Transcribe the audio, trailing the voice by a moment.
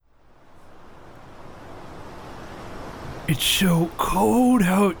It's so cold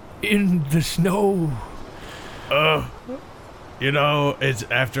out in the snow. It's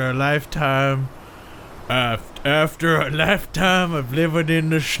after a lifetime of living in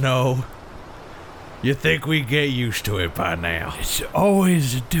the snow. You think we get used to it by now? It's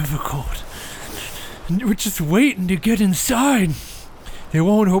always difficult. And we're just waiting to get inside. They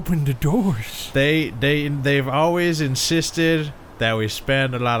won't open the doors. They've always insisted that we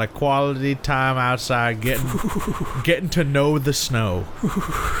spend a lot of quality time outside getting to know the snow.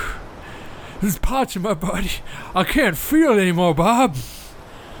 There's parts of my body I can't feel anymore, Bob.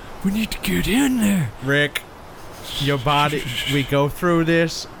 We need to get in there. Rick, your body, we go through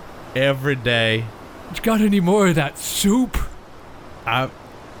this every day. You got any more of that soup?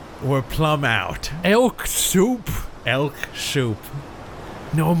 We're plumb out. Elk soup? Elk soup.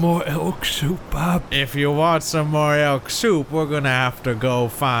 No more elk soup, Bob. If you want some more elk soup, we're gonna have to go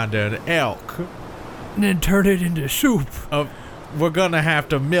find an elk. And then turn it into soup. We're gonna have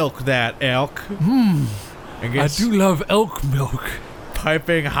to milk that elk. I do love elk milk.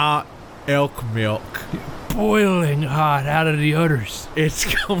 Piping hot elk milk. Boiling hot out of the udders. It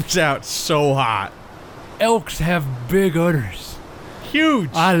comes out so hot. Elks have big udders. Huge.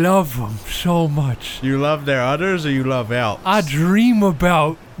 I love them so much. You love their udders or you love elks? I dream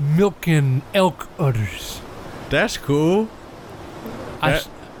about milking elk udders. That's cool.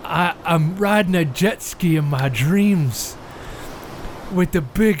 I'm riding a jet ski in my dreams with the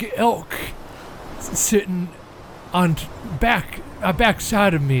big elk sitting on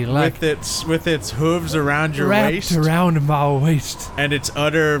backside of me, like with its hooves around your waist, wrapped around my waist, and its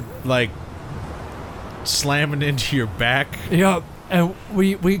udder like slamming into your back. Yup, and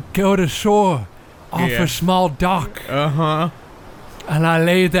we go to shore off a small dock. And I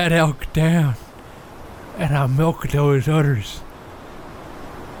lay that elk down, and I milk those udders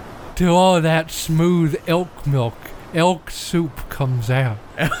till all that smooth elk soup comes out.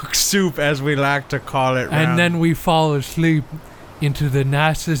 Elk soup, as we like to call it. And then we fall asleep into the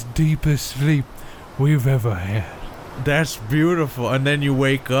nicest, deepest sleep we've ever had. That's beautiful. And then you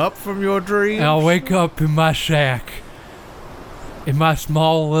wake up from your dream? And I'll wake up in my shack. In my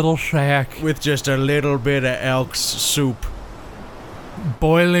small little shack. With just a little bit of elk's soup.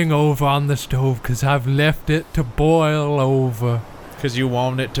 Boiling over on the stove because I've left it to boil over. Because you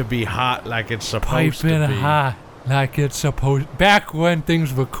want it to be hot like it's supposed to be. Piping hot like it's supposed. Back when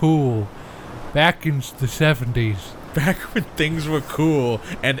things were cool. Back in the 70s. Back when things were cool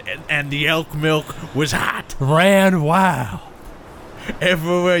and the elk milk was hot. Ran wild.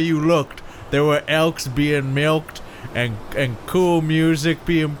 Everywhere you looked, there were elks being milked and cool music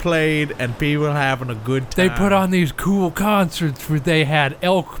being played and people having a good time. They put on these cool concerts where they had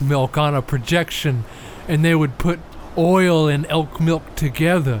elk milk on a projection and they would put oil and elk milk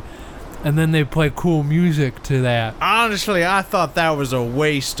together and then they play cool music to that. Honestly, I thought that was a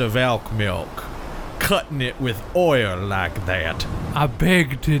waste of elk milk. Cutting it with oil like that. I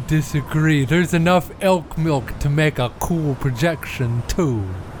beg to disagree. There's enough elk milk to make a cool projection too.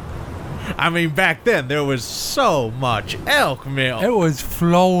 I mean, back then there was so much elk milk. It was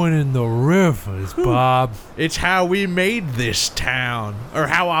flowing in the rivers, Bob. It's how we made this town, or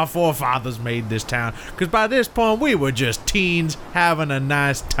how our forefathers made this town. Because by this point we were just teens having a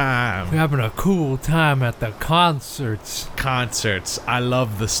nice time. We're having a cool time at the concerts. Concerts, I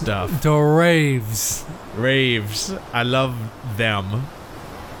love the stuff. The raves. Raves, I love them.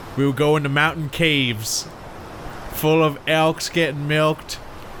 We would go into mountain caves full of elks getting milked.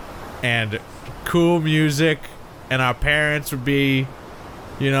 And cool music, and our parents would be,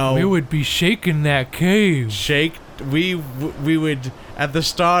 we would be shaking that cave. We would, at the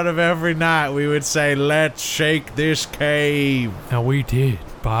start of every night, we would say, "Let's shake this cave." And we did,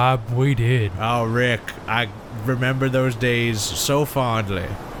 Bob, we did. Oh, Rick, I remember those days so fondly.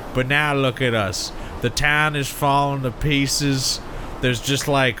 But now look at us. The town is falling to pieces. There's just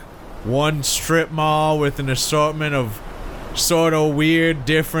like one strip mall with an assortment of sort of weird,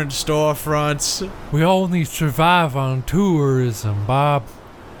 different storefronts. We only survive on tourism, Bob.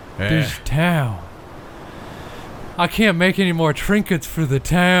 This town. I can't make any more trinkets for the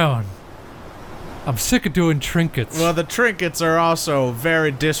town. I'm sick of doing trinkets. Well, the trinkets are also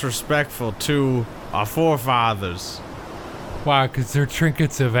very disrespectful to our forefathers. Why? Because they're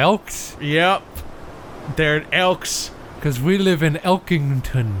trinkets of elks? Yep. They're elks. Because we live in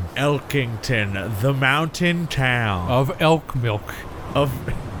Elkington. Elkington, the mountain town. Of elk milk.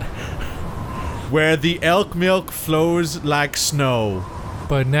 Where the elk milk flows like snow.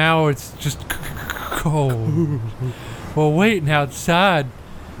 But now it's just cold. Well, waiting outside,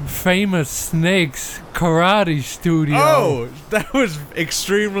 Famous Snakes Karate Studio. Oh, that was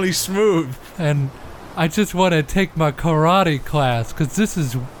extremely smooth. And I just want to take my karate class, because this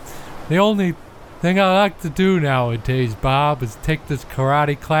is the only thing I like to do nowadays, Bob, is take this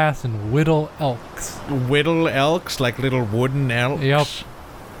karate class and whittle elks. Whittle elks? Like little wooden elks? Yep.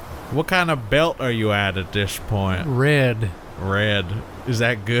 What kind of belt are you at this point? Red. Red. Is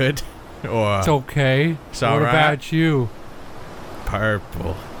that good? Or It's okay. It's What all right. about you?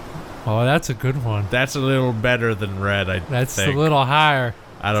 Purple. Oh, that's a good one. That's a little better than red, I That's think. a little higher.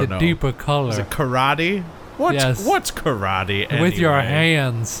 I don't it's know. a deeper color. Is it karate? Yes. What's karate With your anyway?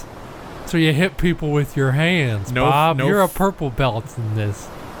 hands. So you hit people with your hands, No- Bob. no You're a f- purple belt in this.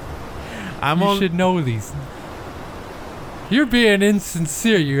 I'm You on. should know these. You're being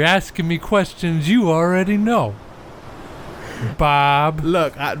insincere. You're asking me questions you already know. Bob.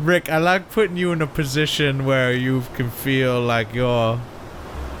 Look, Rick, I like putting you in a position where you can feel like you're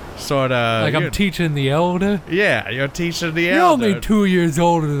sort of... Like I'm teaching the elder. Yeah, you're teaching the You're elder. only 2 years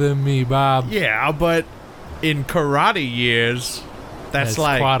older than me, Bob. Yeah, but in karate years, that's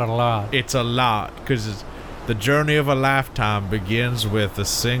like... quite a lot. It's a lot, because the journey of a lifetime begins with a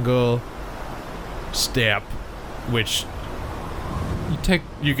single step, which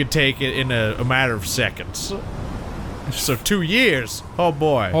you could take it in a matter of seconds. So 2 years. Oh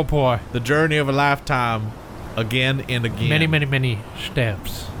boy. Oh boy. The journey of a lifetime, again and again. Many, many, many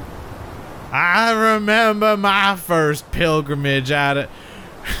steps. I remember my first pilgrimage my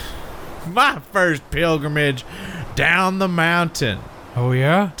first pilgrimage down the mountain Oh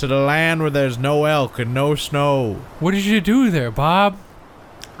yeah? to the land where there's no elk and no snow. What did you do there, Bob?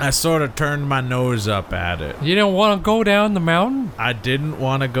 I sort of turned my nose up at it. You didn't want to go down the mountain? I didn't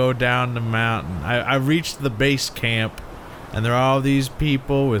want to go down the mountain. I reached the base camp, and there are all these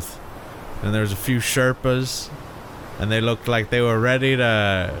people and there's a few Sherpas, and they looked like they were ready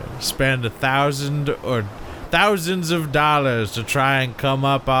to spend thousands of dollars to try and come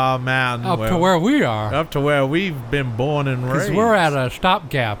up our mountain. Up to where we are. Up to where we've been born and raised. Because we're at a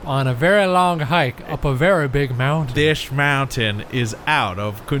stopgap on a very long hike up a very big mountain. This mountain is out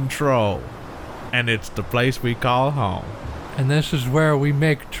of control, and it's the place we call home. And this is where we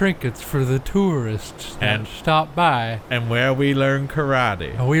make trinkets for the tourists that And- stop by. And where we learn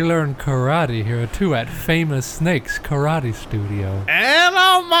karate. And we learn karate here too at Famous Snake's Karate Studio. And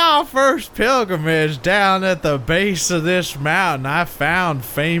on my first pilgrimage down at the base of this mountain, I found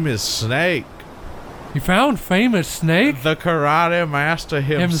Famous Snake. You found Famous Snake? The karate master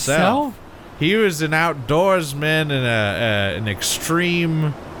himself. He was an outdoorsman and an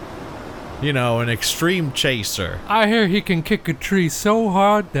extreme chaser. I hear he can kick a tree so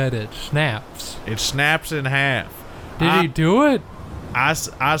hard that it snaps. It snaps in half. Did he do it? I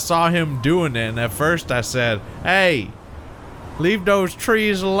saw him doing it, and at first I said, "Hey, leave those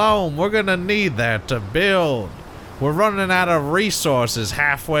trees alone. We're going to need that to build. We're running out of resources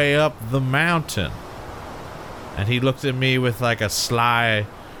halfway up the mountain." And he looked at me with like a sly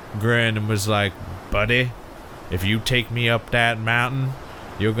grin and was like, "Buddy, if you take me up that mountain,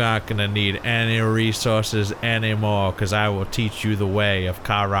 you're not going to need any resources anymore, because I will teach you the way of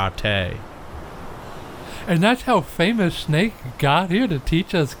karate." And that's how Famous Snake got here to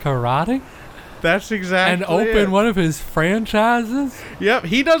teach us karate? That's exactly And open one of his franchises? Yep,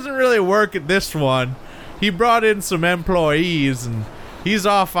 he doesn't really work at this one. He brought in some employees, and he's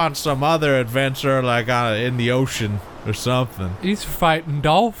off on some other adventure, like in the ocean or something. He's fighting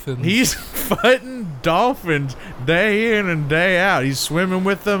dolphins. He's fighting dolphins day in and day out. He's swimming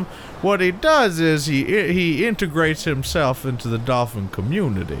with them. What he does is he integrates himself into the dolphin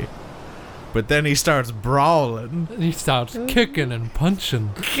community. But then he starts brawling. He starts kicking and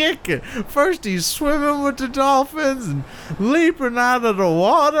punching. Kicking. First he's swimming with the dolphins and leaping out of the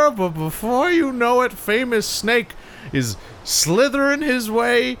water, but before you know it, Famous Snake is slithering his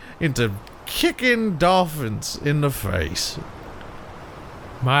way into kicking dolphins in the face.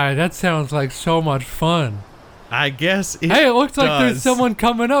 My, that sounds like so much fun. I guess it Hey, it looks like there's does. someone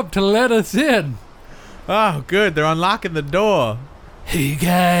coming up to let us in. Oh, good. They're unlocking the door. Hey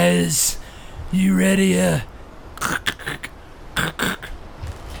guys, you ready?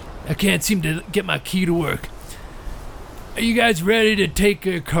 I can't seem to get my key to work. Are you guys ready to take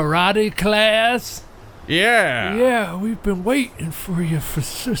a karate class? Yeah. Yeah, we've been waiting for you for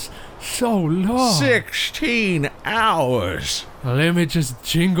so long. 16 hours. Let me just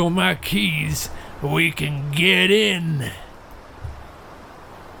jingle my keys. We can get in.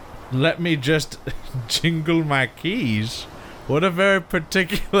 Let me just jingle my keys. What a very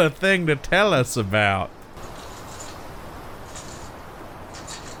particular thing to tell us about.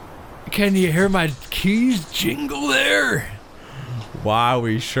 Can you hear my keys jingle there? Why,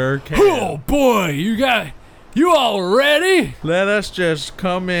 we sure can. Oh boy, you all ready? Let us just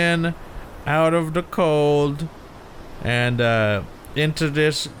come in out of the cold and into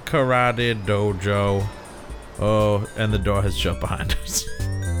this karate dojo. Oh, and the door has shut behind us.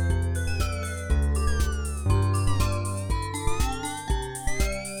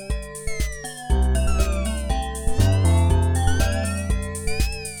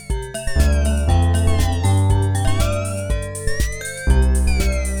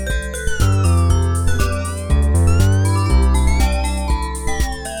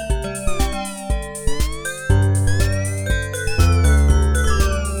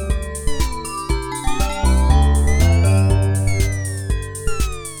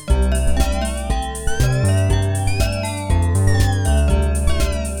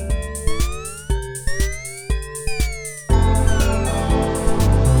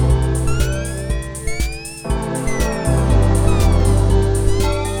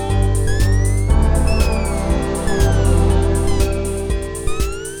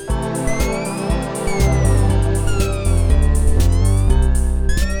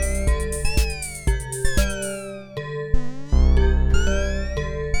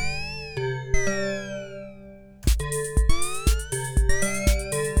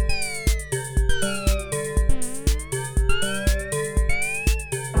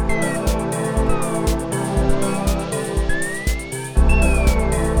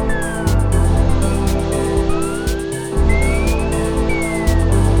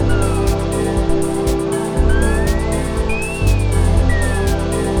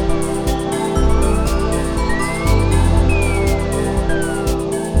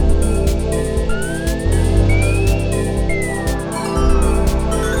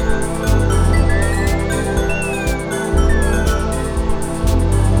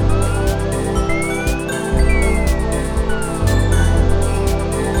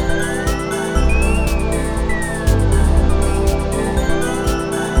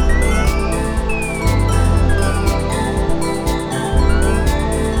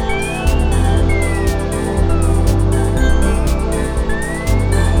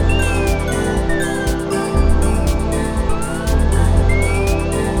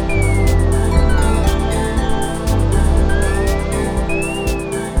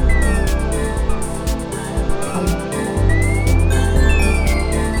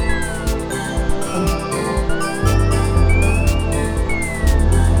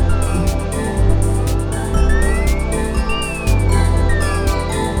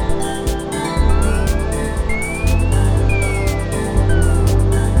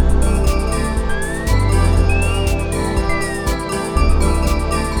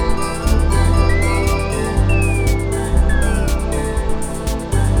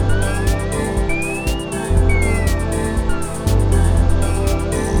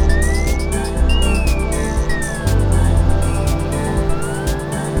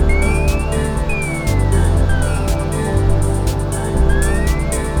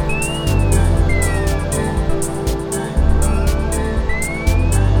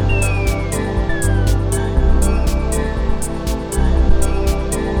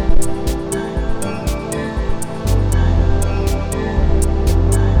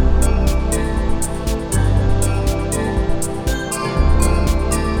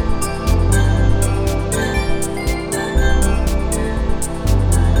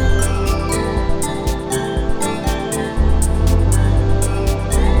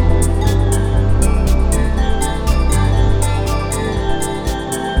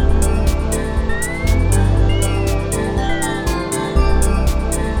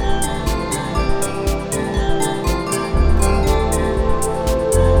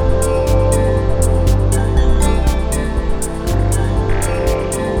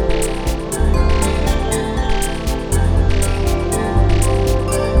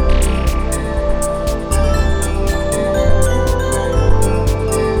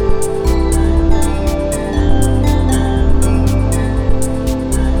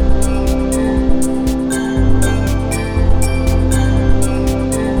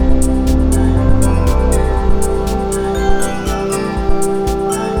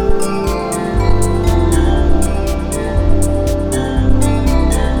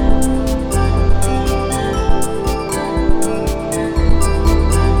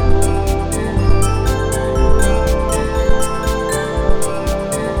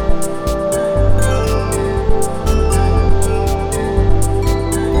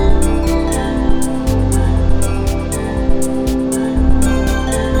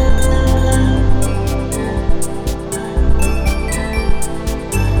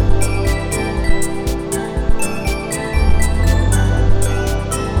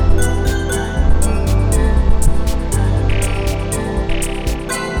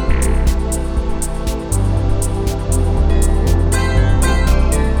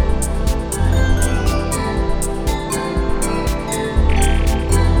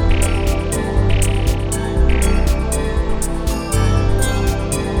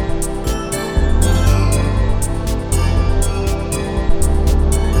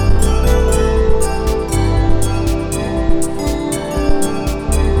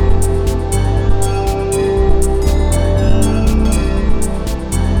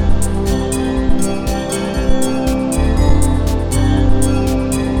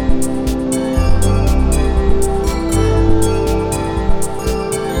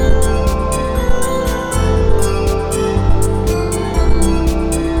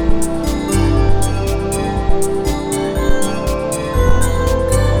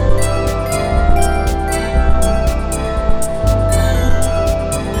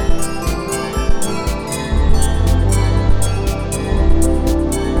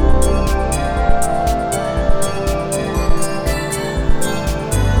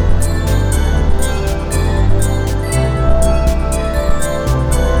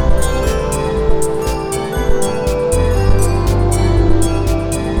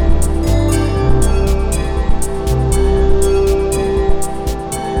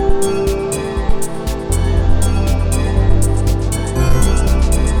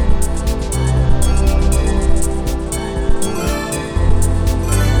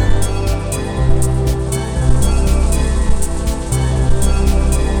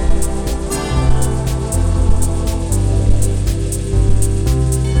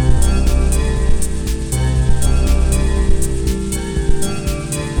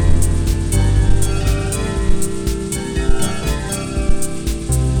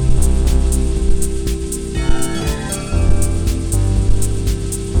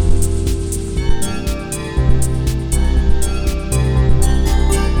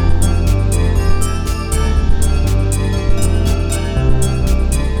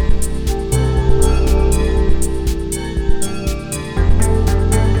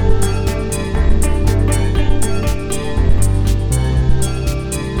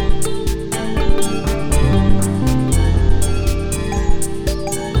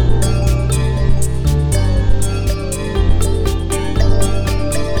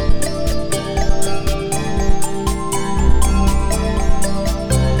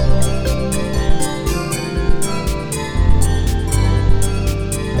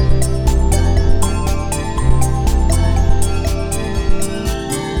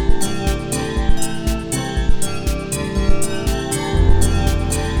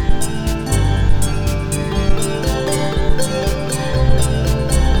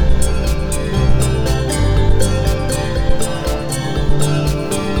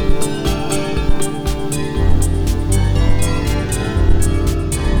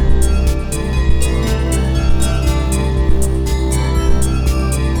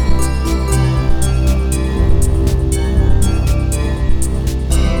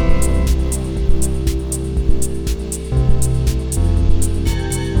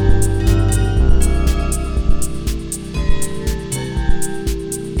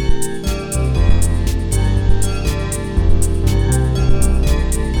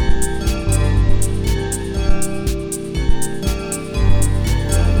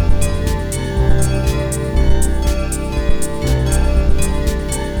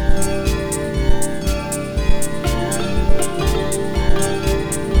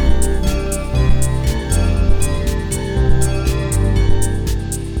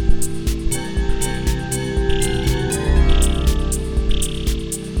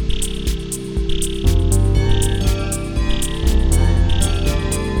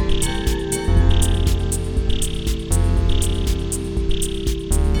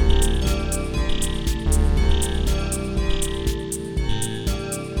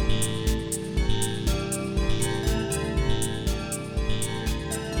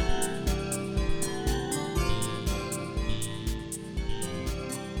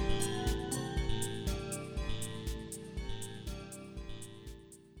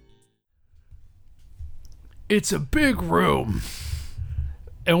 It's a big room.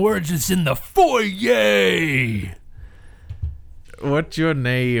 And we're just in the foyer. What's your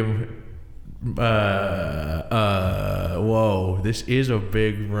name? Whoa, this is a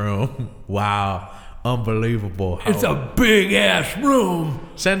big room. Wow. Unbelievable. It's a big ass room.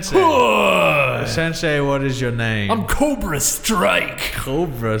 Sensei. Sensei, what is your name? I'm Cobra Strike.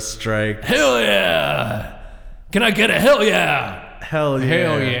 Cobra Strike. Hell yeah. Can I get a hell yeah? Hell yeah.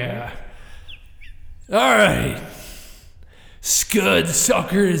 Hell yeah. All right. Scud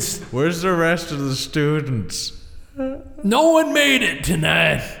suckers. Where's the rest of the students? No one made it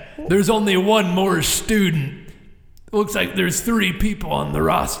tonight. There's only one more student. Looks like there's 3 people on the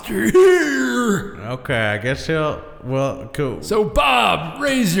roster here. Okay, I guess cool. So, Bob,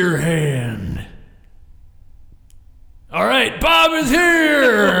 raise your hand. All right, Bob is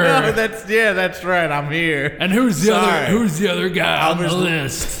here. No, that's right. I'm here. And who's the other guy on the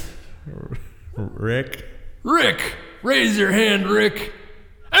list? Rick. Rick, raise your hand, Rick.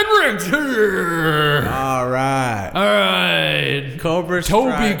 And Rick's here. All right. Cobra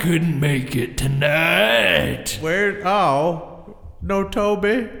Strike. Toby couldn't make it tonight. Where? Oh, no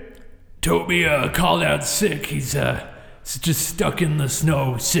Toby? Toby called out sick. He's just stuck in the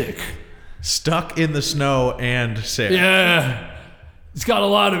snow sick. Stuck in the snow and sick. Yeah. He's got a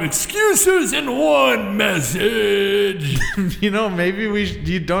lot of excuses in one message.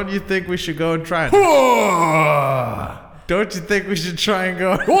 Maybe don't you think we should go and try it? Don't you think we should try and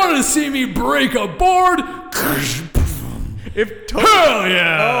go? Want to see me break a board? Hell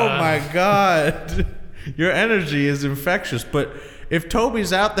yeah! Oh my God. Your energy is infectious, but if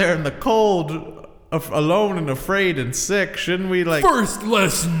Toby's out there in the cold, alone and afraid and sick, shouldn't we First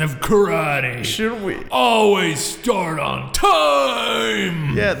lesson of karate. Shouldn't we? Always start on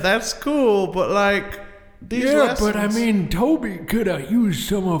time. Yeah, that's cool, but these lessons. But I mean, Toby could have used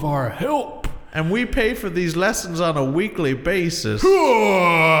some of our help. And we pay for these lessons on a weekly basis.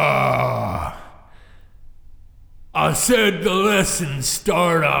 I said the lessons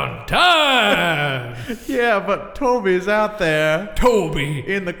start on time. Yeah, but Toby's out there. Toby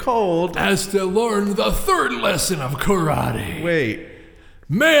in the cold has to learn the 3rd lesson of karate. Wait.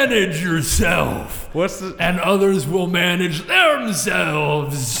 Manage yourself. And others will manage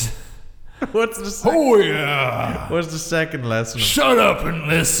themselves. What's the second? Oh yeah. What's the second lesson? Shut up and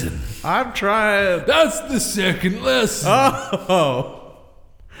listen. I'm trying. That's the second lesson. Oh.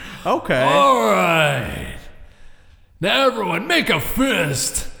 Okay. All right. Now everyone make a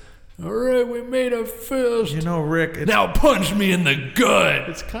fist. All right, we made a fist. Rick. Now punch me in the gut.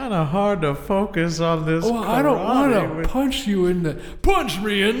 It's kind of hard to focus on this. Well, I don't want to punch you in the. Punch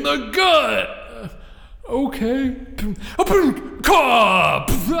me in the gut. Okay. Oh,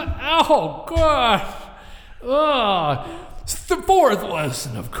 gosh. It's the 4th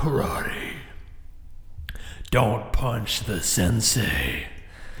lesson of karate. Don't punch the sensei,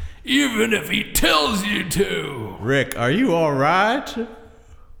 even if he tells you to. Rick, are you all right?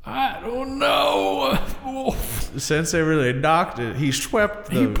 I don't know. The sensei really knocked it. He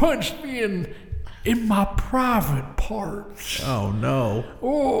swept He punched me in my private parts. Oh, no.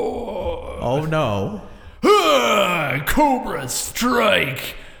 Oh, no. Cobra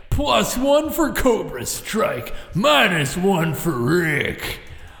Strike. +1 for Cobra Strike. -1 for Rick.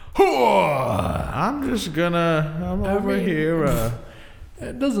 I'm over here.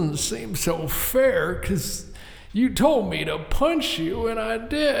 It doesn't seem so fair, because you told me to punch you, and I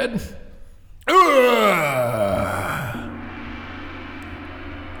did.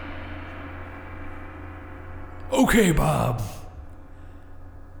 Okay, Bob.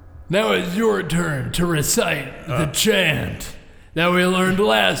 Now it's your turn to recite the chant that we learned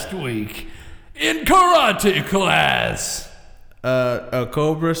last week in karate class. A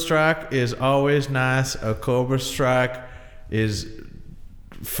Cobra Strike is always nice. A Cobra Strike is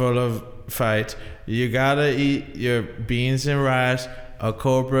full of fight. You gotta eat your beans and rice. A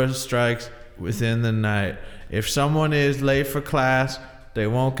Cobra strikes within the night. If someone is late for class, they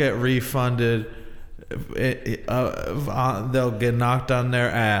won't get refunded. They'll get knocked on their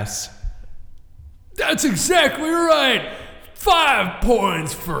ass. That's exactly right. 5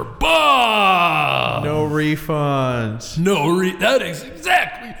 points for Bob. No refunds. That is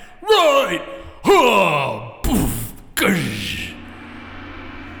exactly right. Oh, poof, gosh.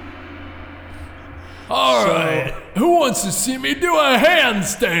 All right. Who wants to see me do a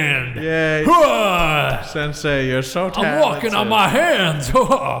handstand? Yeah. Sensei, you're so talented. I'm walking on my hands.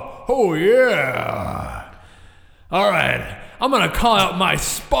 Oh, yeah. All right. I'm going to call out my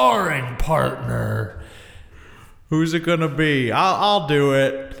sparring partner. Who's it going to be? I'll do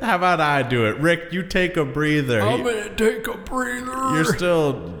it. How about I do it? Rick, you take a breather. I'm going to take a breather. You're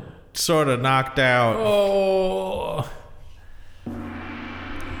still sort of knocked out. Oh.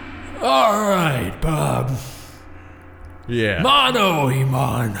 All right, Bob. Yeah. Mano y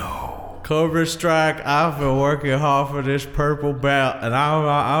mano. Cobra Strike, I've been working hard for this purple belt, and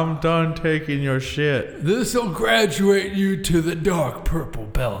I'm done taking your shit. This'll graduate you to the dark purple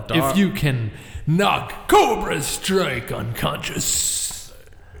belt if you can knock Cobra Strike unconscious.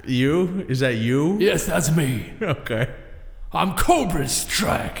 You? Is that you? Yes, that's me. Okay. I'm Cobra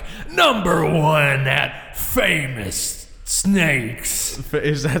Strike, #1 at Famous Snakes.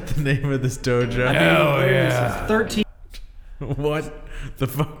 Is that the name of this dojo? Hell yeah. 13. What the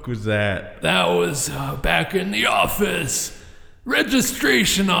fuck was that? That was back in the office.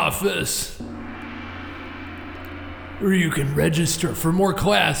 Registration office. Where you can register for more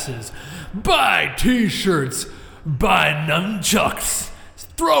classes, buy t-shirts, buy nunchucks,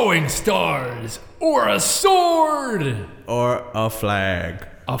 throwing stars, or a sword. Or a flag.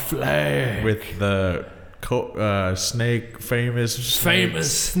 A flag. With the famous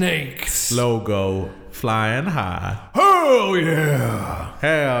snakes logo flying high. Hell yeah.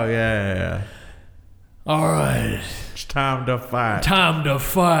 Hell yeah. All right. It's time to fight. Time to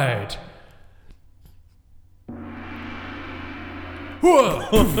fight. Whoa.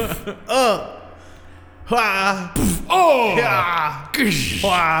 Wah. Oh. Yeah.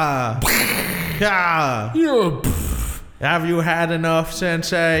 Wah. Yeah. Yeah. Have you had enough,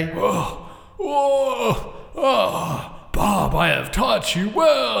 Sensei? Oh, Bob, I have taught you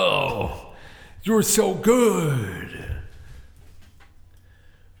well. You're so good.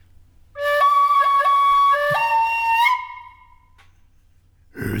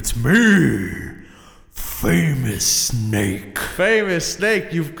 It's me, Famous Snake. Famous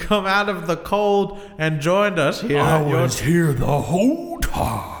Snake, you've come out of the cold and joined us here. I was here the whole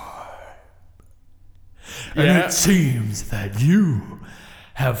time. And it seems that you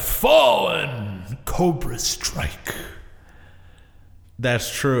have fallen, Cobra Strike.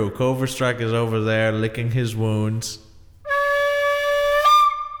 That's true. Cobra Strike is over there licking his wounds.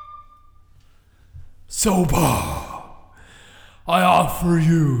 So, Bob, I offer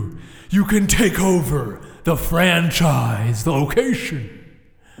you can take over the franchise location.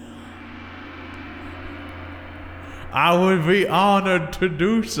 I would be honored to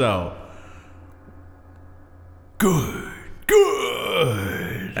do so. Good.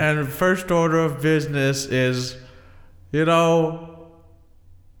 And first order of business is,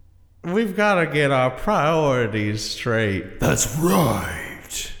 we've got to get our priorities straight. That's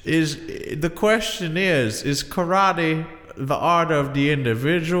right. The question is karate the art of the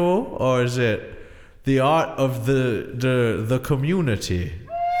individual, or is it the art of the community?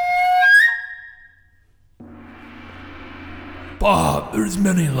 Bob, there's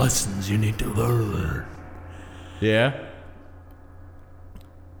many lessons you need to learn. Yeah?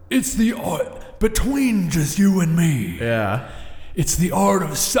 It's the art between just you and me. Yeah. It's the art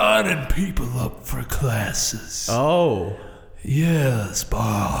of signing people up for classes. Oh. Yes,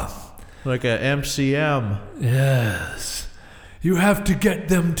 Bob. Like a MCM. Yes. You have to get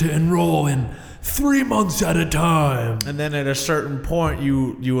them to enroll in 3 months at a time. And then at a certain point,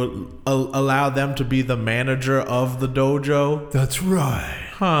 you allow them to be the manager of the dojo? That's right.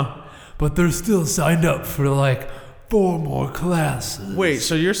 Huh. But they're still signed up for like 4 more classes. Wait,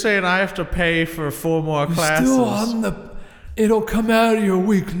 so you're saying I have to pay for 4 more classes? Still on it'll come out of your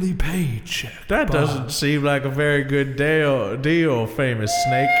weekly paycheck. That Bob. doesn't seem like a very good deal, Famous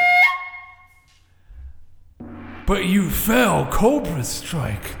Snake. But you fell, Cobra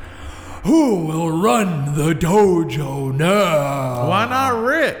Strike. Who will run the dojo now? Why not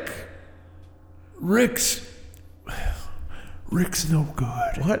Rick? Rick's no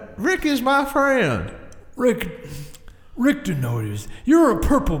good. What? Rick is my friend. Rick denotes you're a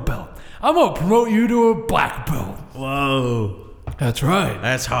purple belt. I'm gonna promote you to a black belt. Whoa. That's right.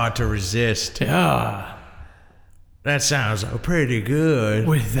 That's hard to resist. Yeah. That sounds pretty good.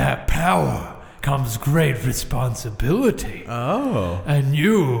 With that power comes great responsibility. Oh. And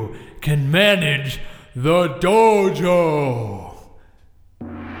you can manage the dojo.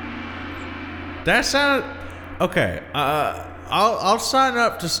 That sounds... Okay, I'll sign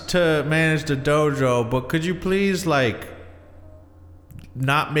up to manage the dojo, but could you please,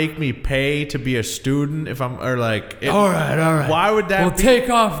 not make me pay to be a student if I'm... All right. Why would that be... take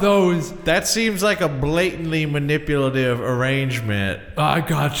off those... That seems like a blatantly manipulative arrangement. I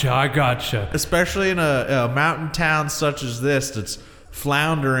gotcha. Especially in a mountain town such as this that's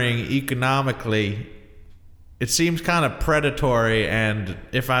floundering economically. It seems kind of predatory, and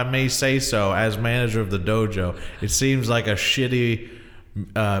if I may say so, as manager of the dojo, it seems like a shitty,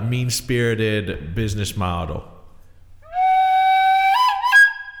 mean-spirited business model.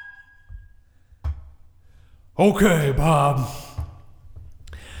 Okay, Bob.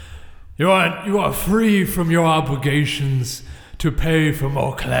 You are free from your obligations to pay for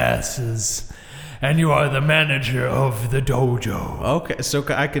more classes, and you are the manager of the dojo. Okay, so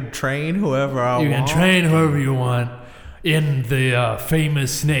I can train whoever I want? You can train whoever you want in the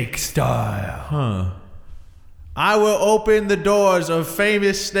famous snake style. Huh. I will open the doors of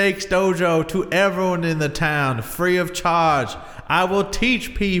Famous Snakes Dojo to everyone in the town, free of charge. I will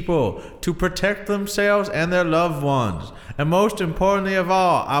teach people to protect themselves and their loved ones. And most importantly of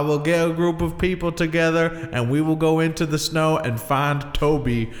all, I will get a group of people together and we will go into the snow and find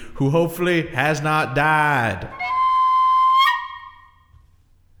Toby, who hopefully has not died.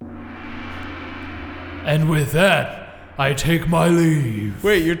 And with that, I take my leave.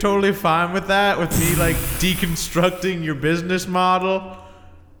 Wait, you're totally fine with that? With me, like, deconstructing your business model?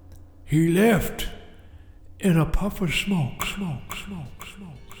 He left in a puff of smoke.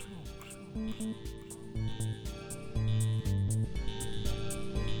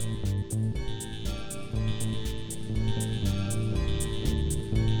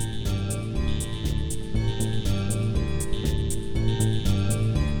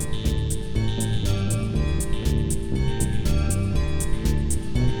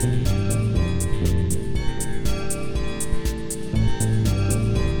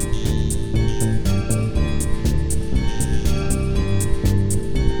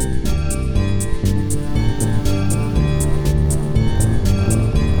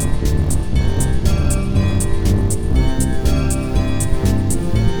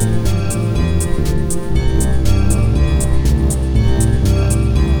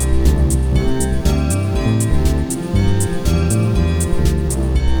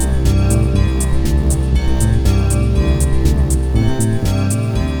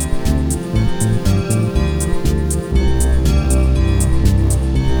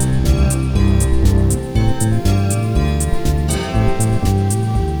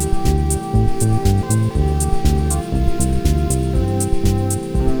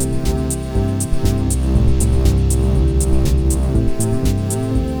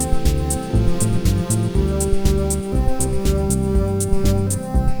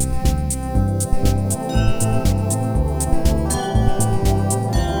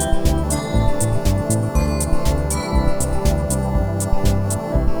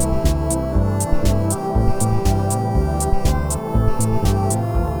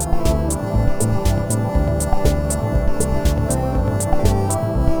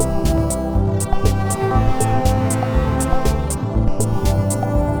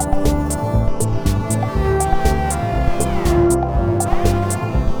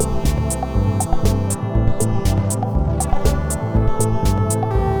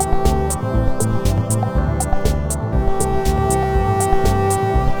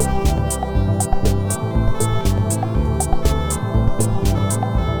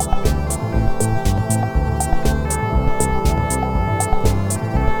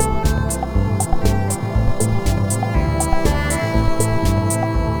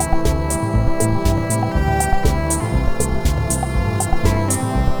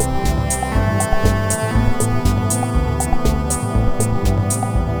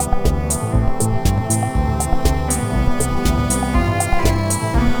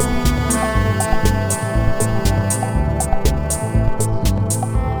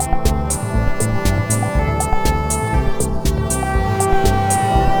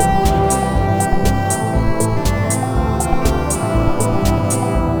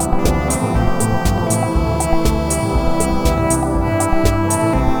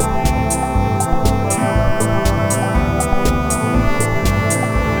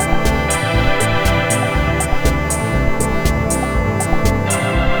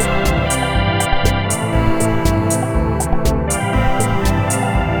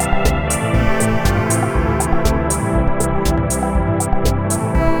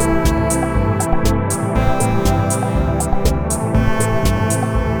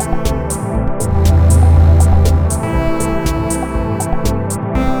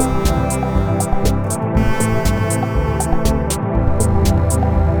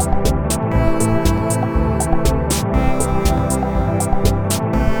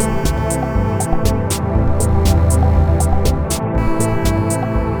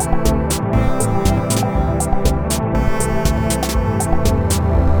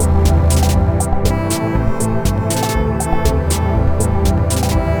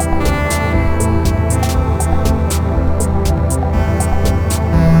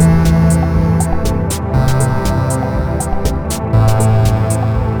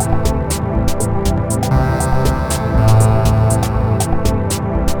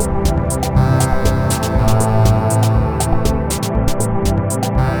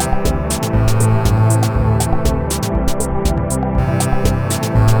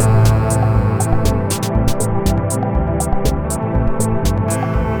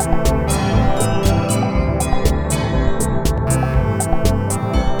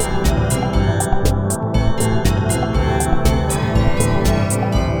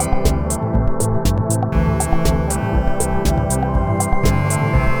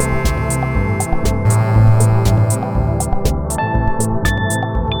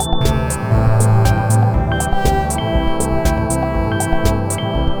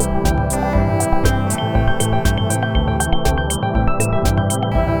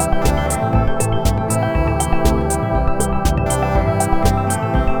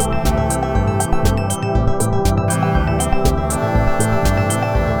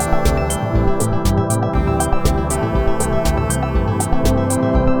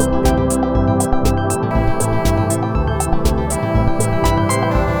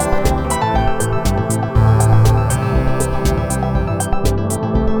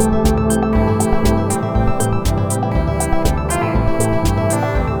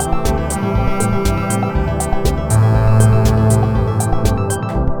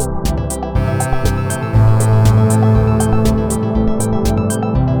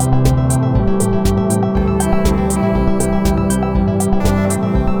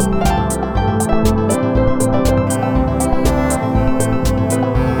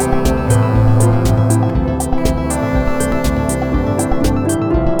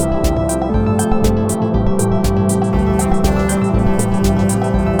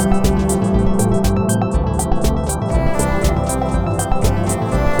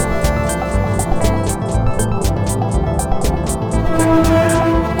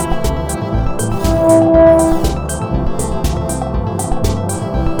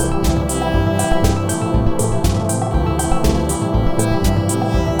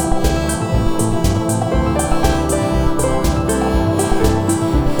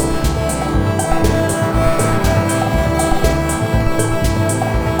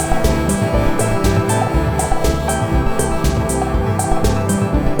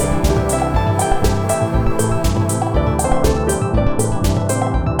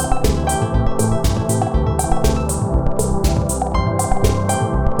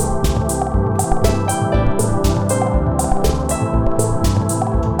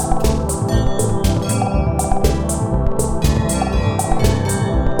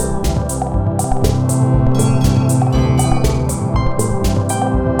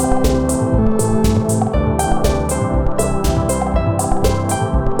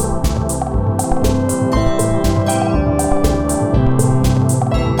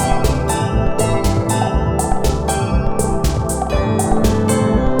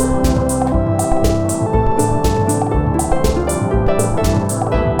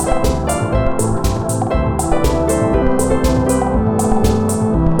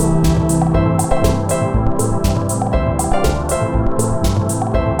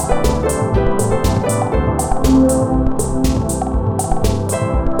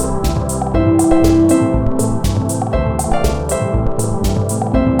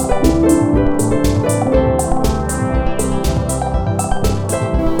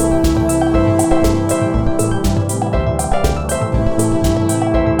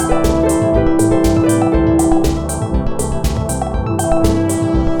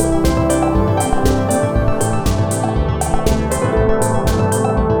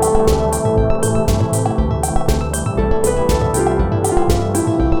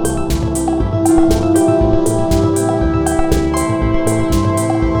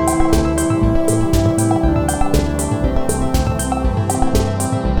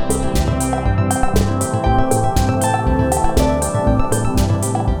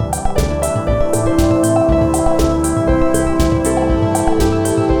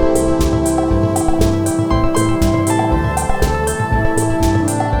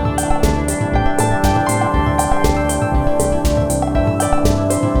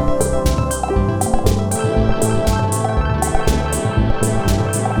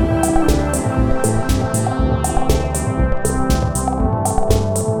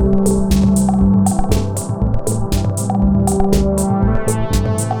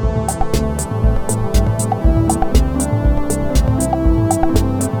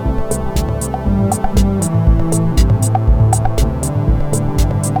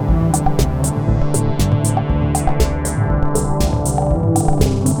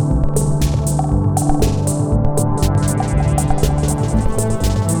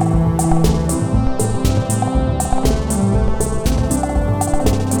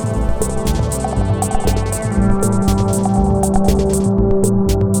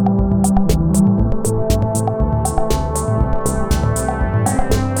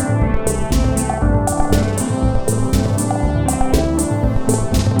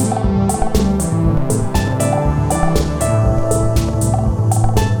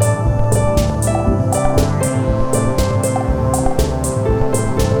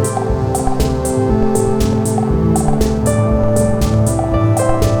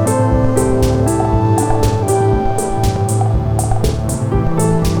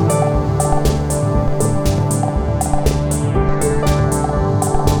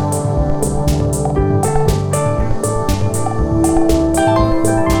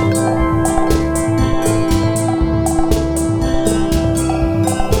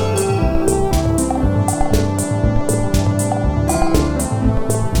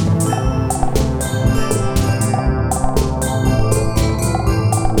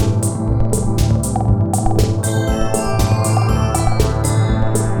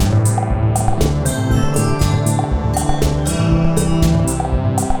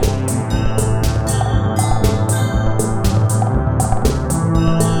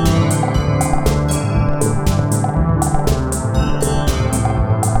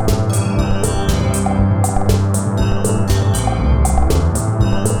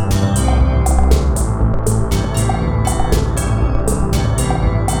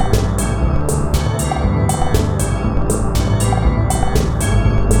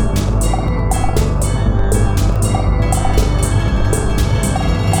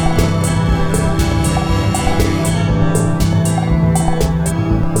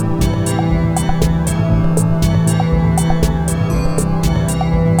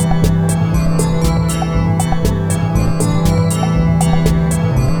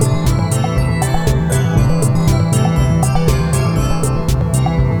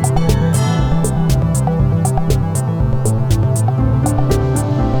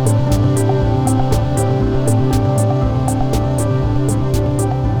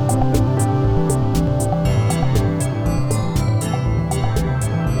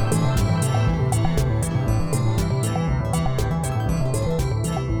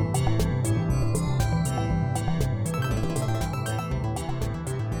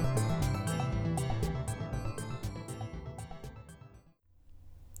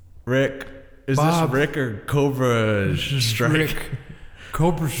 Rick. Is Bob, this Rick or Cobra Strike? Rick.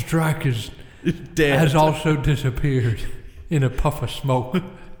 Cobra Strike Dead. has also disappeared in a puff of smoke.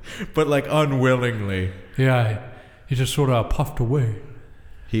 But like unwillingly. Yeah, he just sort of puffed away.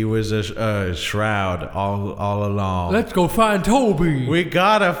 He was a shroud all along. Let's go find Toby. We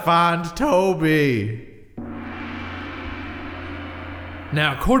gotta find Toby.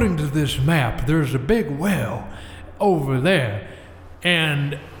 Now, according to this map, there's a big well over there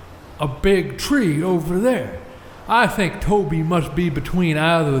and a big tree over there. I think Toby must be between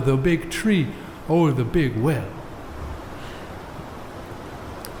either the big tree or the big well.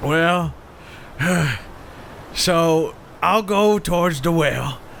 Well, so I'll go towards the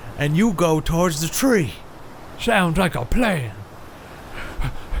well, and you go towards the tree. Sounds like a plan.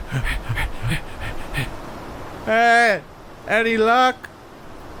 Hey, any luck?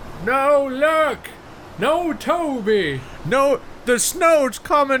 No luck! No Toby! No, the snow's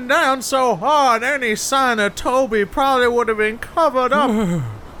coming down so hard, any sign of Toby probably would have been covered up.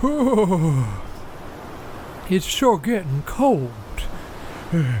 It's sure getting cold.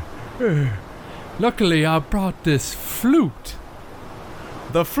 Luckily, I brought this flute.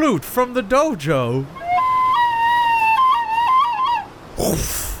 The flute from the dojo.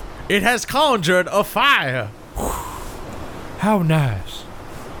 It has conjured a fire. How nice.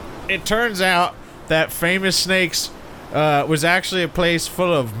 It turns out that Famous Snakes was actually a place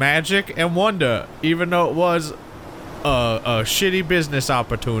full of magic and wonder, even though it was a shitty business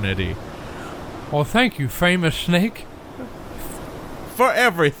opportunity. Well, thank you, Famous Snake. For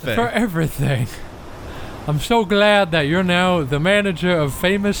everything. For everything. I'm so glad that you're now the manager of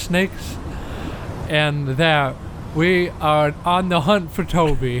Famous Snakes and that we are on the hunt for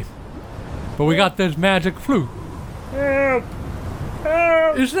Toby. But we got this magic flute. Help!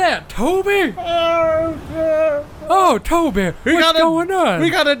 Help! Is that Toby? Help! Help! Oh, Toby, what's going on? We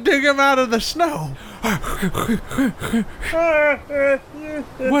gotta dig him out of the snow.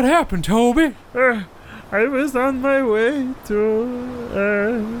 What happened, Toby? I was on my way to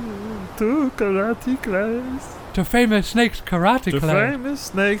karate class. To Famous Snake's karate class. To Famous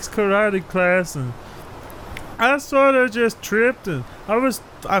Snake's karate class, and I sort of just tripped, and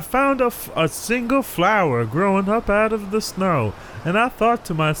I found a single flower growing up out of the snow, and I thought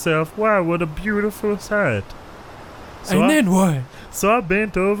to myself, wow, what a beautiful sight. Then what? So I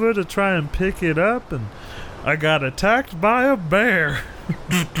bent over to try and pick it up, and I got attacked by a bear.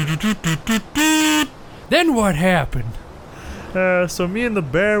 Then what happened? So me and the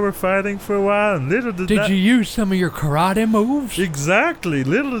bear were fighting for a while, and little did you use some of your karate moves? Exactly.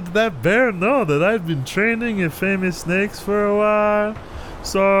 Little did that bear know that I'd been training at Famous Snakes for a while.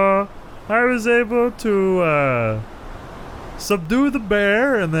 So I was able to subdue the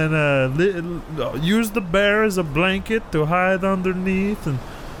bear, and then use the bear as a blanket to hide underneath and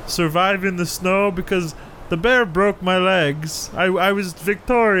survive in the snow, because the bear broke my legs. I was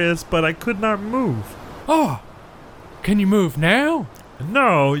victorious, but I could not move. Oh, can you move now?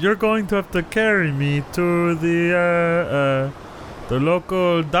 No, you're going to have to carry me to the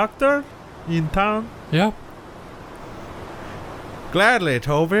local doctor in town. Yep. Gladly,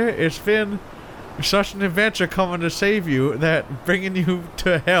 Toby. It's been such an adventure coming to save you that bringing you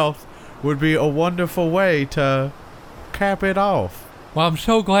to health would be a wonderful way to cap it off. Well, I'm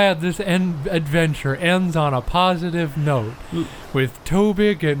so glad this adventure ends on a positive note, with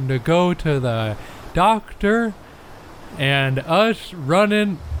Toby getting to go to the doctor and us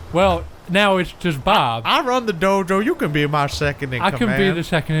running. Well, now it's just Bob. I run the dojo. You can be my second in command. I can be the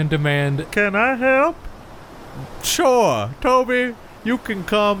second in demand. Can I help? Sure, Toby. You can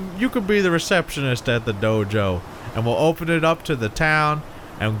come. You can be the receptionist at the dojo, and we'll open it up to the town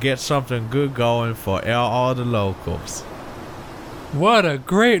and get something good going for all the locals. What a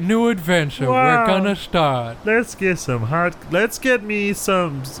great new adventure we're gonna start. Let's get me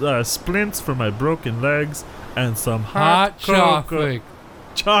some splints for my broken legs and some hot chocolate.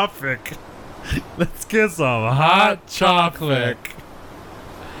 Chocolate. Let's get some hot chocolate.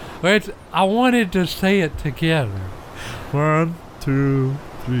 Wait, I wanted to say it together. 1, 2,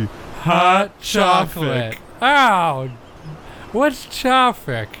 3. Hot chocolate. Ow! What's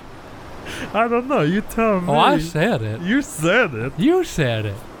chocolate? I don't know. You tell me. Oh, I said it. You said it. You said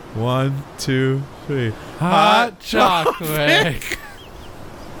it. 1, 2, 3. Hot chocolate.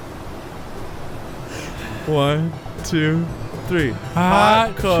 1, 2, 3.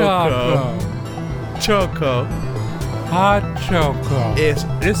 Hot cocoa. Choco. Hot choco.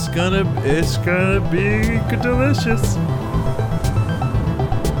 It's gonna be delicious.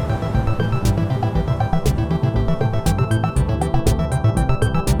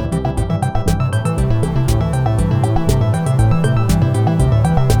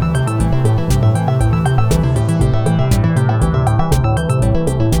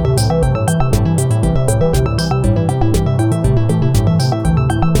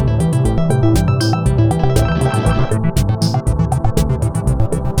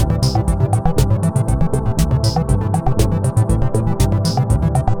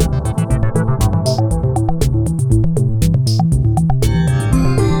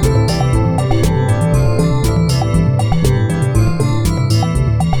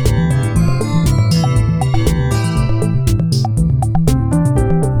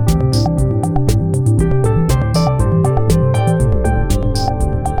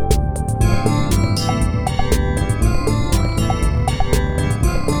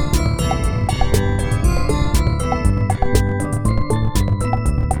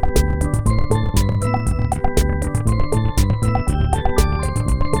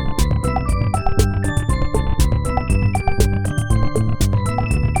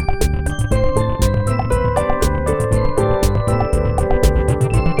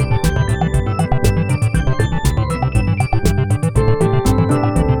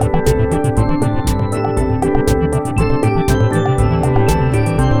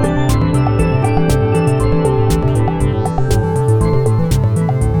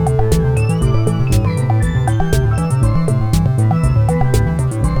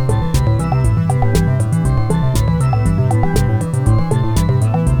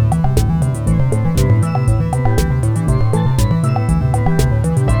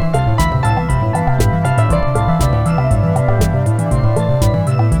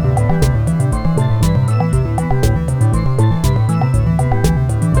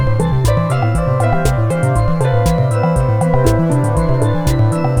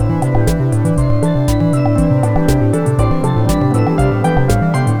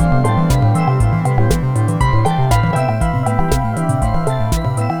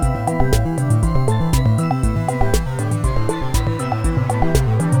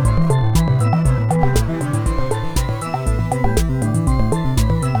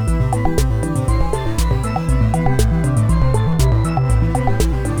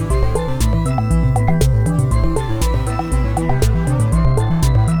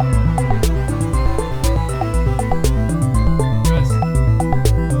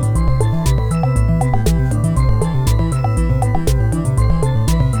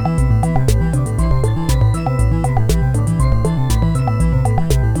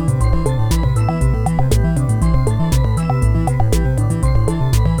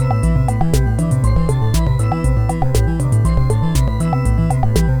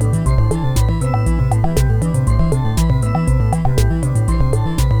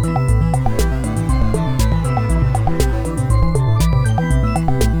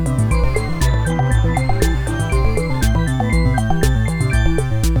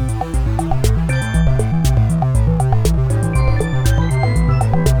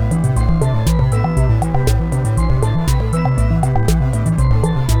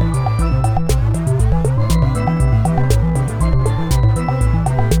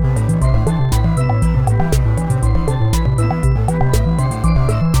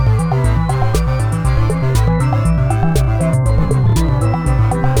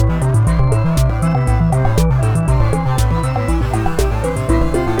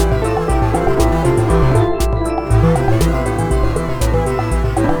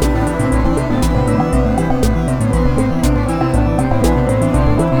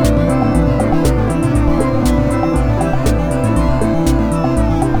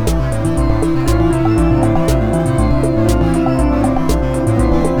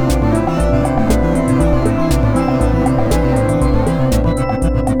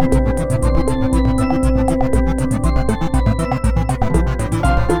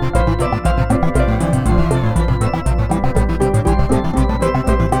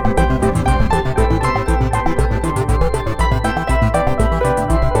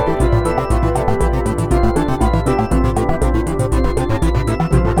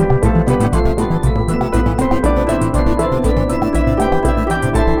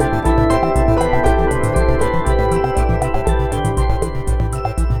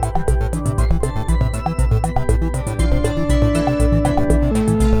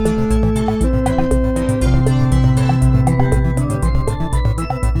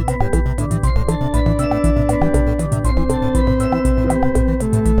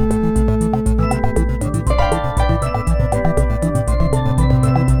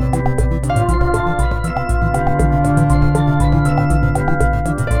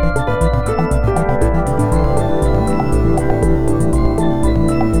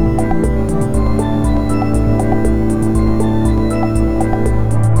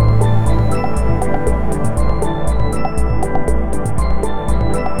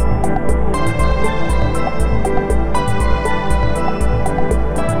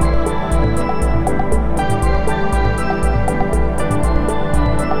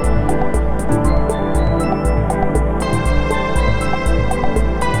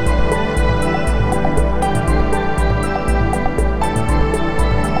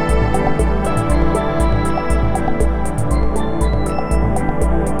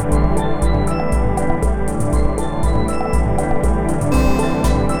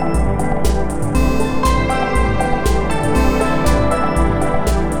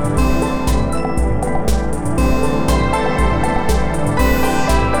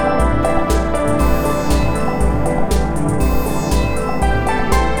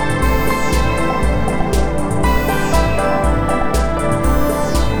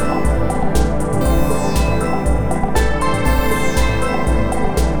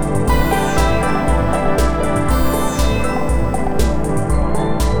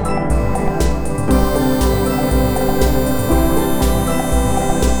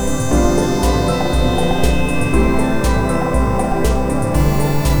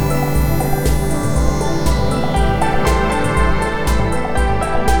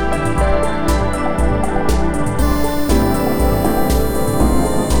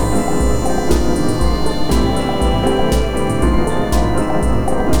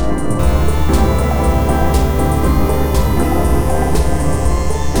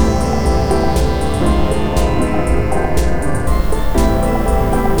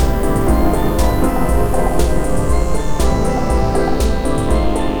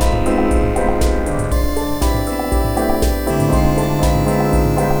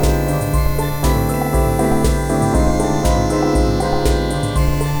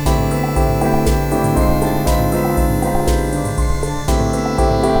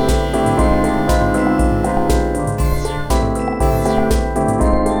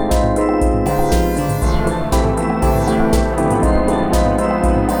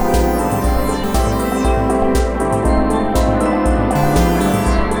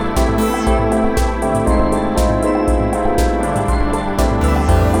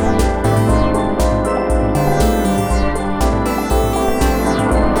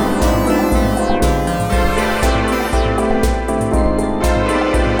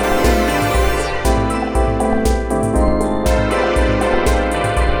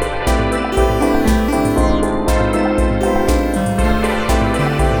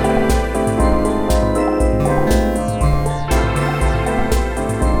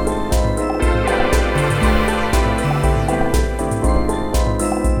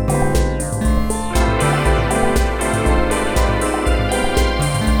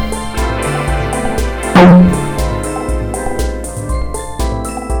 Out.